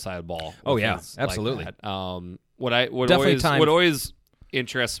defensive side of the ball. Oh yeah, absolutely. Like what always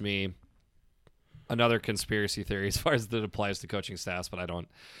interests me, another conspiracy theory as far as that applies to coaching staffs, but I don't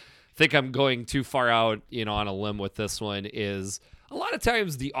think I'm going too far out, on a limb with this one, is a lot of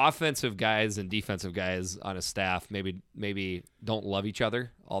times the offensive guys and defensive guys on a staff maybe don't love each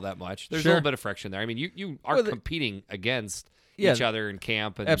other all that much. There's a little bit of friction there. I mean, you are competing against each other in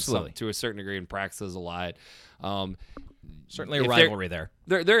camp and to a certain degree in practices a lot. Certainly a rivalry there.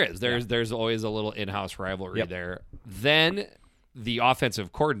 There is. There's always a little in-house rivalry there. Then the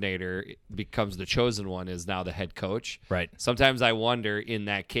offensive coordinator becomes the chosen one, is now the head coach. Right. Sometimes I wonder in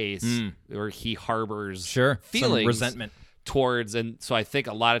that case where he harbors feelings, some resentment. towards, and so I think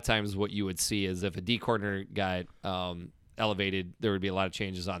a lot of times what you would see is if a D coordinator got elevated, there would be a lot of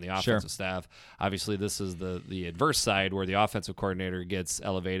changes on the offensive staff. Obviously, this is the adverse side where the offensive coordinator gets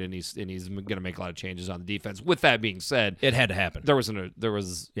elevated, and he's going to make a lot of changes on the defense. With that being said, it had to happen. There was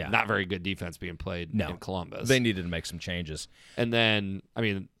not very good defense being played in Columbus. They needed to make some changes. And then, I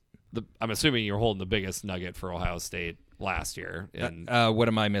mean, I'm assuming you're holding the biggest nugget for Ohio State last year. And what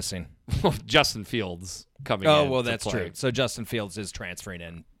am I missing? Justin Fields coming in. Oh, well, that's play. true. So Justin Fields is transferring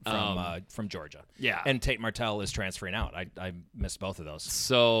in from Georgia. Yeah. And Tate Martell is transferring out. I missed both of those.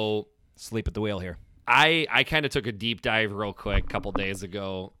 So sleep at the wheel here. I kind of took a deep dive real quick a couple days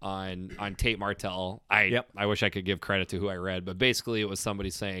ago on Tate Martell. I wish I could give credit to who I read, but basically it was somebody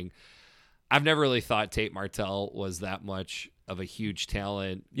saying, I've never really thought Tate Martell was that much of a huge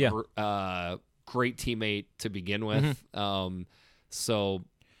talent. Yeah. Great teammate to begin with. So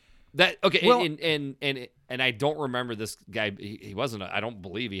that okay. Well, and I don't remember this guy. He wasn't. I don't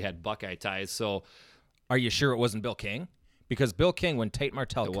believe he had Buckeye ties. So are you sure it wasn't Bill King? Because Bill King, when Tate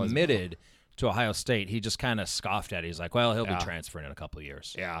Martell committed to Ohio State, he just kind of scoffed at it. He's like, well, he'll be transferring in a couple of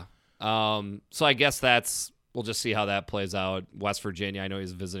years. Yeah. So I guess we'll just see how that plays out. West Virginia. I know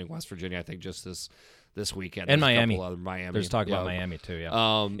he's visiting West Virginia. I think just this weekend. And Miami. Miami. There's talk about Miami too.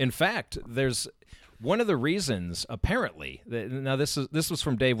 Yeah. In fact, there's one of the reasons apparently. Now this was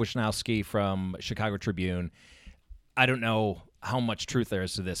from Dave Wisnowski from Chicago Tribune. I don't know how much truth there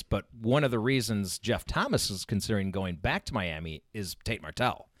is to this, but one of the reasons Jeff Thomas is considering going back to Miami is Tate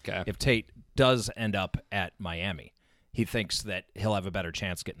Martell. Okay. If Tate does end up at Miami, he thinks that he'll have a better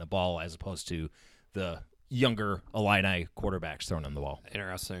chance getting the ball as opposed to the younger Illini quarterbacks throwing him the ball.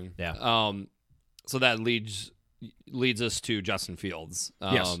 Interesting. Yeah. So that leads us to Justin Fields.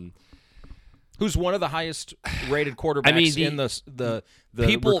 Yes. Who's one of the highest rated quarterbacks in the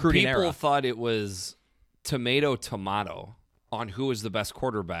recruiting era. People thought it was tomato on who was the best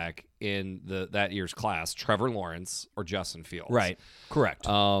quarterback in that year's class, Trevor Lawrence or Justin Fields. Right. Correct.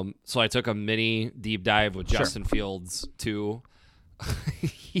 So I took a mini deep dive with Justin Fields too.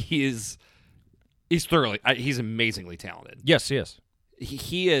 He's amazingly talented. Yes,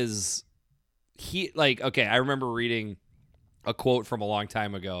 he is. I remember reading a quote from a long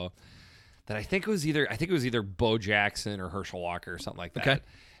time ago that I think it was either Bo Jackson or Herschel Walker or something like that. Okay.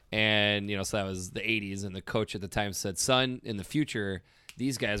 And, so that was the 80s, and the coach at the time said, son, in the future,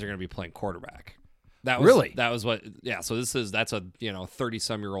 these guys are going to be playing quarterback. That was what, so that's a,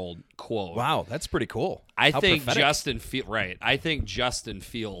 30-some-year-old quote. Wow, that's pretty cool. I think Justin Fields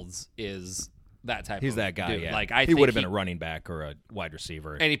is that type He's of that guy, dude. Yeah. Like, he would have been a running back or a wide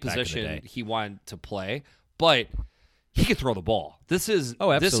receiver. Any back position in the day. he wanted to play, but he could throw the ball. This is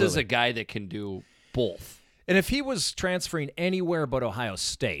a guy that can do both. And if he was transferring anywhere but Ohio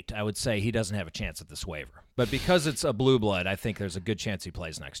State, I would say he doesn't have a chance at this waiver. But because it's a blue blood, I think there's a good chance he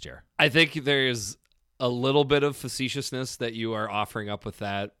plays next year. I think there's a little bit of facetiousness that you are offering up with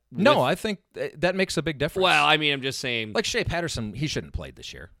that. No, I think that makes a big difference. Well, I mean, I'm just saying. Like Shea Patterson, he shouldn't play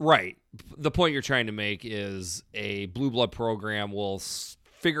this year. Right. The point you're trying to make is a blue blood program will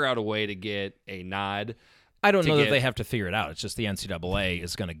figure out a way to get a nod. I don't know that they have to figure it out. It's just the NCAA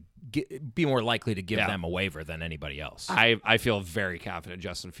is going to be more likely to give them a waiver than anybody else. I feel very confident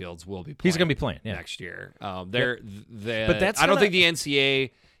Justin Fields will be playing. He's going to be playing next year. But that's I don't think the NCAA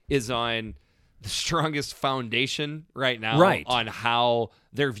is on the strongest foundation right now on how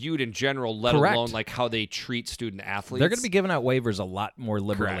they're viewed in general, let alone like how they treat student athletes. They're going to be giving out waivers a lot more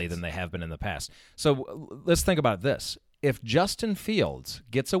liberally than they have been in the past. So let's think about this. If Justin Fields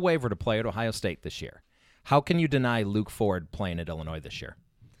gets a waiver to play at Ohio State this year, how can you deny Luke Ford playing at Illinois this year?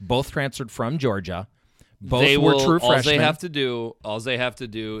 Both transferred from Georgia. Both were true freshmen. All they have to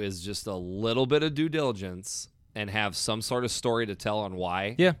do is just a little bit of due diligence and have some sort of story to tell on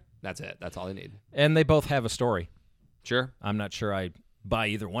why. Yeah. That's it. That's all they need. And they both have a story. Sure. I'm not sure I buy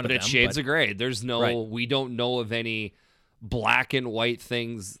either one of them. But it's shades of gray. There's we don't know of any black and white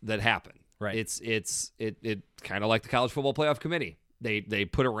things that happen. Right. It's kind of like the College Football Playoff Committee. They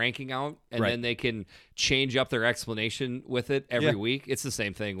put a ranking out, and then they can change up their explanation with it every week. It's the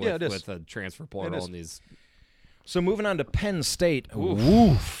same thing with the transfer portal and these. So moving on to Penn State.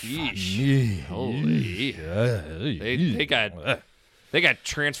 Holy. They got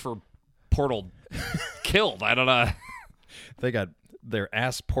transfer portal killed. I don't know. They got their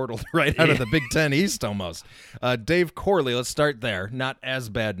ass portaled right out of the Big Ten East almost. Dave Corley, let's start there. Not as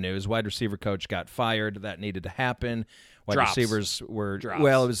bad news. Wide receiver coach got fired. That needed to happen. Wide receivers were drops.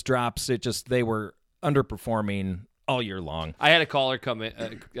 Well, it was drops. They were underperforming all year long. I had a caller come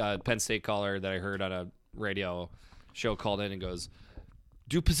in, Penn State caller that I heard on a radio show called in and goes,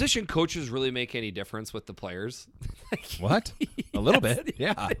 Do position coaches really make any difference with the players? What? A little bit.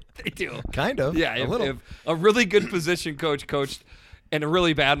 Yeah. They do. Kind of. Yeah, if a really good position coach coached and a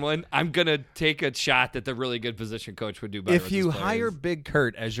really bad one, I'm going to take a shot that the really good position coach would do better. If with you his players. hire Big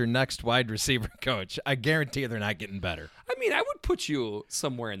Kurt as your next wide receiver coach, I guarantee they're not getting better. I mean, I would put you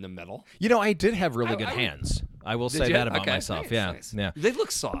somewhere in the middle. You know, I did have really good hands. I will say you? that about Okay, myself. nice. Yeah. They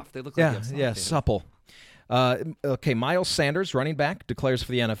look soft. They look like they have soft hands. Supple. Okay, Miles Sanders, running back, declares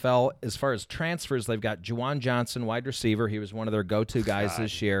for the NFL. As far as transfers, they've got Juwan Johnson, wide receiver. He was one of their go-to guys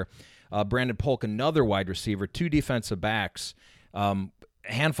this year. Brandon Polk, another wide receiver. 2 defensive backs. A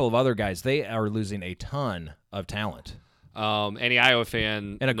handful of other guys. They are losing a ton of talent. Any Iowa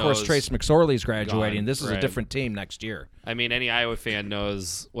fan And, of knows, course, Trace McSorley's graduating. Gone, This is right. a different team next year. I mean, any Iowa fan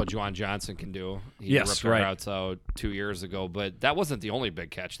knows what Juwan Johnson can do. He Yes, ripped our right. routes out 2 years ago, but that wasn't the only big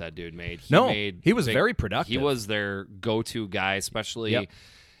catch that dude made. He was very productive. He was their go-to guy, especially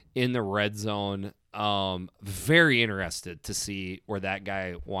in the red zone. Very interested to see where that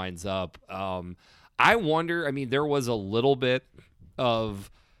guy winds up. I wonder, I mean, there was a little bit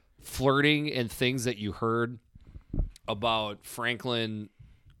of flirting and things that you heard about Franklin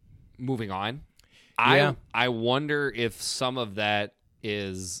moving on. Yeah. I wonder if some of that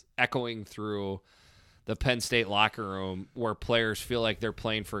is echoing through the Penn State locker room where players feel like they're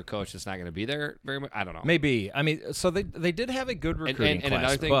playing for a coach that's not going to be there very much. I don't know. Maybe. I mean, so they did have a good recruiting and class,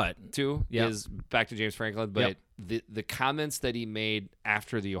 another thing, but too, is back to James Franklin, but the comments that he made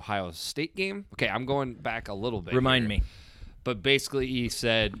after the Ohio State game, okay, I'm going back a little bit. Remind me. But basically he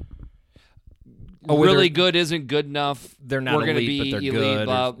said, Oh, really good isn't good enough. They're not We're gonna elite, be but they're elite, good,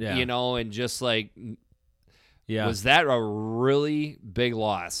 blah, yeah. you know, and just like, Yeah. was that a really big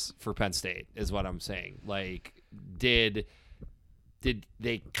loss for Penn State is what I'm saying. Like, did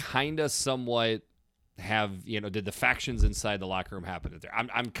they kind of somewhat have, did the factions inside the locker room happen there?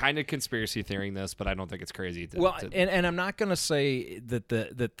 I'm kind of conspiracy theorying this, but I don't think it's crazy. And I'm not going to say that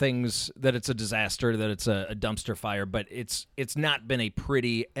that it's a disaster, that it's a dumpster fire, but it's not been a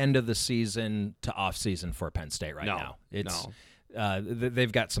pretty end of the season to off season for Penn State now.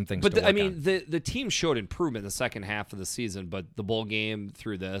 They've got some things. But to work I mean, on. the team showed improvement in the second half of the season, but the bowl game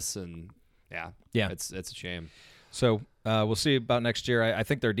through this, and it's a shame. So we'll see about next year. I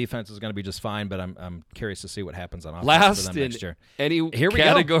think their defense is going to be just fine, but I'm curious to see what happens on offense Last for them next year. Any Here we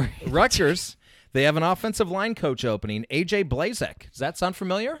category. go. Rutgers. They have an offensive line coach opening. AJ Blazek. Does that sound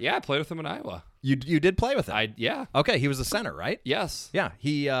familiar? Yeah, I played with him in Iowa. You did play with him. Yeah. Okay, he was a center, right? Yes. Yeah,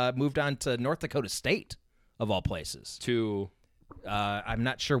 he moved on to North Dakota State, of all places. To I'm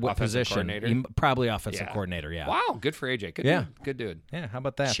not sure what offensive position. coordinator? Probably offensive coordinator, yeah. Wow, good for AJ. Good Yeah. dude. Good dude. Yeah, how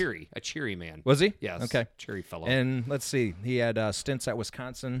about that? A cheery man. Was he? Yes. Okay. Cheery fellow. And let's see, he had stints at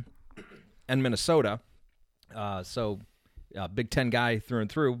Wisconsin and Minnesota. Big Ten guy through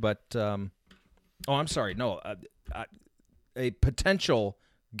and through, but I'm sorry, no, a potential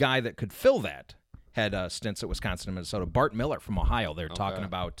guy that could fill that had stints at Wisconsin and Minnesota. Bart Miller from Ohio. They're talking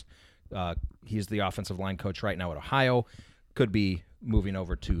about he's the offensive line coach right now at Ohio. Could be moving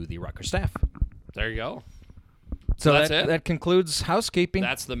over to the Rutgers staff. there you go. So that's it. That concludes housekeeping.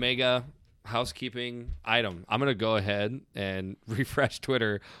 That's the mega housekeeping item. I'm going to go ahead and refresh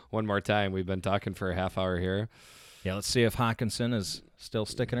Twitter one more time. We've been talking for a half hour here. Yeah, let's see if Hawkinson is still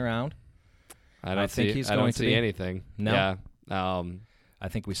sticking around. I don't think see, he's I going don't to see be. anything. No? Yeah. I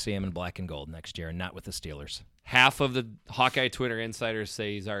think we see him in black and gold next year, and not with the Steelers. Half of the Hawkeye Twitter insiders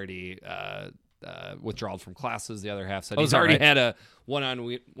say he's already withdrawn from classes. The other half said he's already had a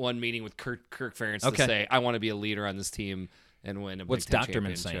one-on-one meeting with Kirk Ferentz to say, I want to be a leader on this team and win a What's Big Ten Docterman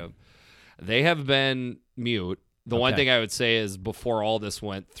championship. saying? They have been mute. The one thing I would say is before all this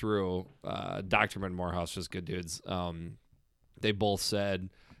went through, Docterman and Morehouse, just good dudes, they both said,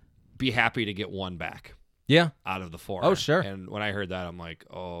 be happy to get one back. Yeah. Out of the 4. Oh, sure. And when I heard that, I'm like,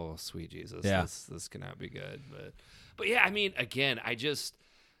 oh, sweet Jesus. Yeah. This cannot be good. But yeah, I mean, again, I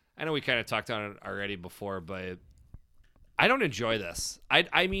know we kind of talked on it already before, but I don't enjoy this.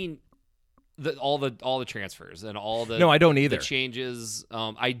 I mean, all the transfers and all the No, I don't either. The changes.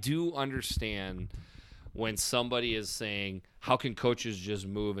 I do understand when somebody is saying, how can coaches just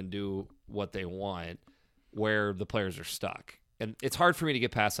move and do what they want where the players are stuck? And it's hard for me to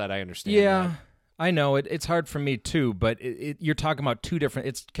get past that. I understand that. I know it's hard for me too, but you're talking about two different.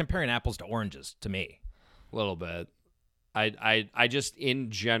 It's comparing apples to oranges to me. A little bit. I just,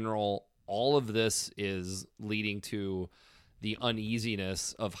 in general, all of this is leading to the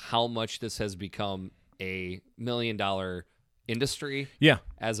uneasiness of how much this has become a $1 million industry. Yeah.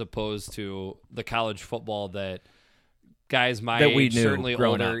 As opposed to the college football that guys my That we age, knew certainly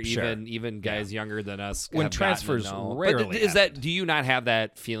growing older, up, sure. even guys younger than us. When have gotten to transfers know. rarely But is that? Do you not have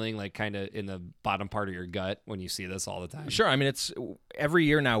that feeling like kind of in the bottom part of your gut when you see this all the time? Sure. I mean, it's every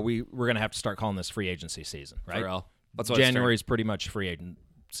year now we're going to have to start calling this free agency season, right? For real. That's what January is pretty much free agent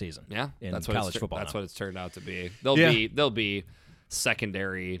season. Yeah, in that's what college football. That's now. what it's turned out to be. There'll be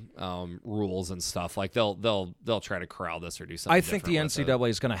secondary rules and stuff like they'll try to corral this or do something. I think the different with it. NCAA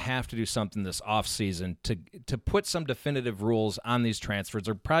is going to have to do something this offseason to put some definitive rules on these transfers.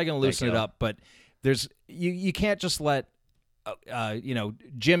 They're probably going to loosen it up, but there's you can't just let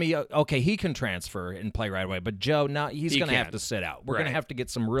Jimmy. Okay, he can transfer and play right away, but Joe, now he's going to have to sit out. We're going to have to get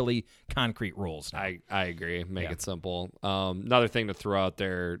some really concrete rules now. I agree. Make it simple. Another thing to throw out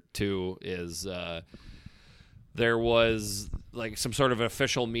there too is there was like some sort of an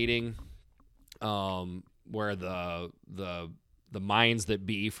official meeting where the minds that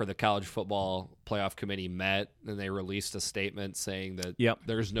be for the college football playoff committee met, and they released a statement saying that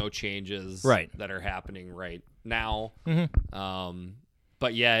there's no changes that are happening right now.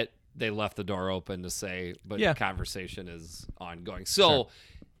 But yet they left the door open to say, but conversation is ongoing. So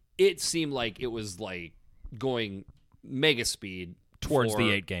it seemed like it was like going mega speed towards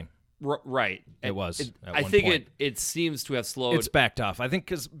the 8 game. Right. It was. I think it seems to have slowed. It's backed off. I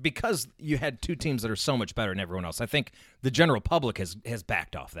think because you had two teams that are so much better than everyone else. I think the general public has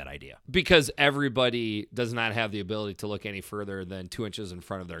backed off that idea. Because everybody does not have the ability to look any further than 2 inches in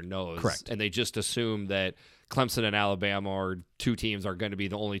front of their nose. Correct. And they just assume that Clemson and Alabama are two teams are going to be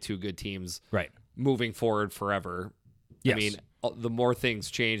the only two good teams moving forward forever. Yes. I mean, the more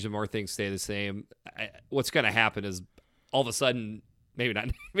things change, the more things stay the same. What's going to happen is all of a sudden, maybe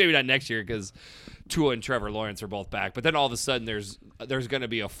not next year because Tua and Trevor Lawrence are both back. But then all of a sudden there's going to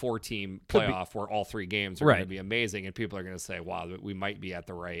be a 4-team playoff where all 3 games are going to be amazing, and people are going to say, "Wow, we might be at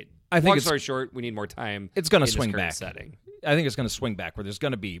the right." Long story short, we need more time. It's going to swing back. Setting. I think it's going to swing back where there's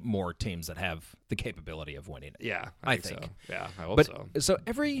going to be more teams that have the capability of winning it. Yeah, I think. So. Yeah, I hope so. So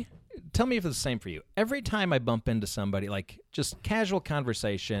tell me if it's the same for you. Every time I bump into somebody, like just casual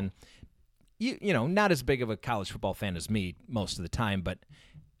conversation. You know, not as big of a college football fan as me most of the time, but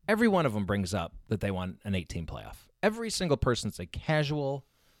every one of them brings up that they want an 18 playoff. Every single person's a casual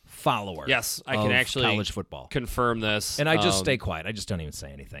follower. Yes, I can actually college football confirm this. And I just stay quiet. I just don't even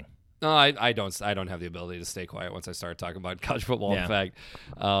say anything. No, I don't have the ability to stay quiet once I start talking about college football. Yeah. In fact,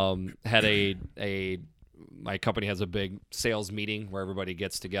 had my company has a big sales meeting where everybody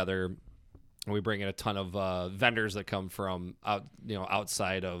gets together. And we bring in a ton of vendors that come from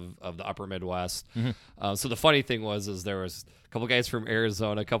outside of the upper Midwest. So the funny thing is there was a couple guys from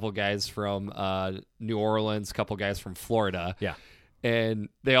Arizona, a couple guys from New Orleans, a couple guys from Florida. Yeah. And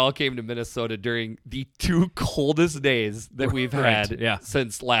they all came to Minnesota during the 2 coldest days that we've had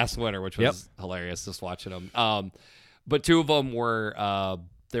since last winter, which was hilarious just watching them. But 2 of them were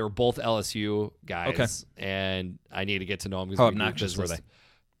they were both LSU guys, and I need to get to know them. How obnoxious were they?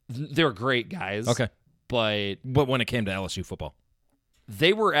 They were great guys. Okay. But when it came to LSU football,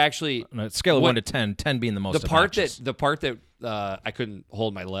 they were actually on a scale of 1 to 10, 10 being the most obnoxious. The part that I couldn't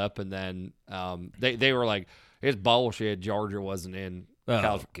hold my lip, and then they were like, "It's bullshit. Georgia wasn't in."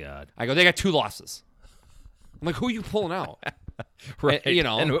 Oh God! I go, they got 2 losses. I'm like, who are you pulling out? Right. And,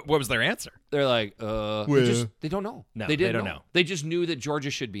 and what was their answer? They're like, they don't know. No, they don't know. They just knew that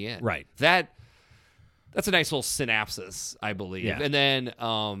Georgia should be in. Right. That's a nice little synopsis, I believe. Yeah. And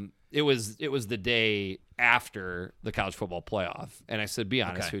then it was the day after the college football playoff, and I said, "Be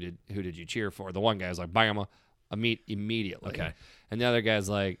honest, who did you cheer for?" The one guy was like, "Bama," immediately. Okay. And the other guy's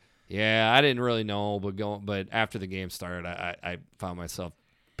like, "Yeah, I didn't really know, but after the game started, I found myself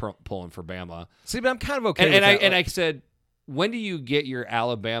pulling for Bama." See, but I'm kind of okay with that. And I said, "When do you get your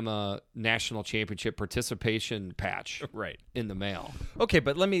Alabama national championship participation patch in the mail?" Okay,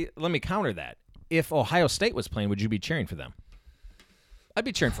 but let me counter that. If Ohio State was playing, would you be cheering for them? I'd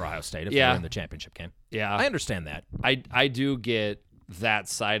be cheering for Ohio State if they were in the championship game. Yeah. I understand that. I do get that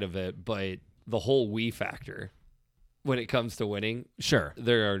side of it, but the whole we factor when it comes to winning, sure,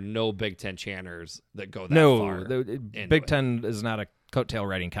 there are no Big Ten chanters that go that far. No, Big Ten is not a coattail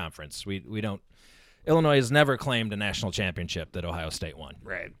riding conference. We don't. Illinois has never claimed a national championship that Ohio State won.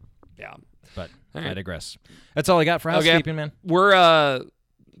 Right. Yeah. But I digress. That's all I got for housekeeping, man. We're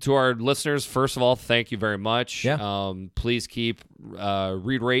to our listeners, first of all, thank you very much. Yeah. Please keep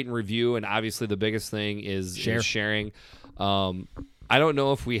read, rate, and review, and obviously the biggest thing is sharing. I don't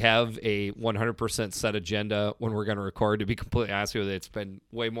know if we have a 100% set agenda when we're going to record. To be completely honest with you, it's been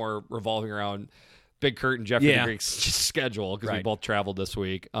way more revolving around Big Kurt and Jeffrey the Greek's schedule because we both traveled this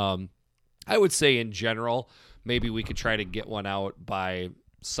week. I would say in general, maybe we could try to get one out by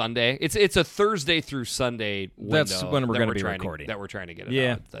Sunday. It's a Thursday through Sunday window. That's when we're that going to be trying recording. That we're trying to get it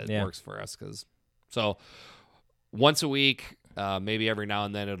Yeah, out. That yeah. works for us. So once a week, maybe every now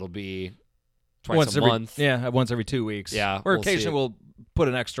and then it'll be twice a month. Yeah, once every 2 weeks. Yeah, Or we'll see. occasionally we'll put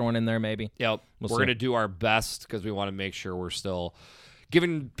an extra one in there maybe. Yep. We'll We're see. going to do our best because we want to make sure we're still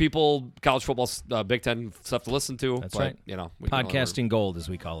giving people college football, Big Ten stuff to listen to. That's but, right. You know, we can only- Podcasting gold, as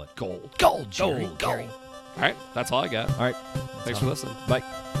we call it. Gold, Jerry, gold. All right, that's all I got. All right. Thanks for listening. Bye.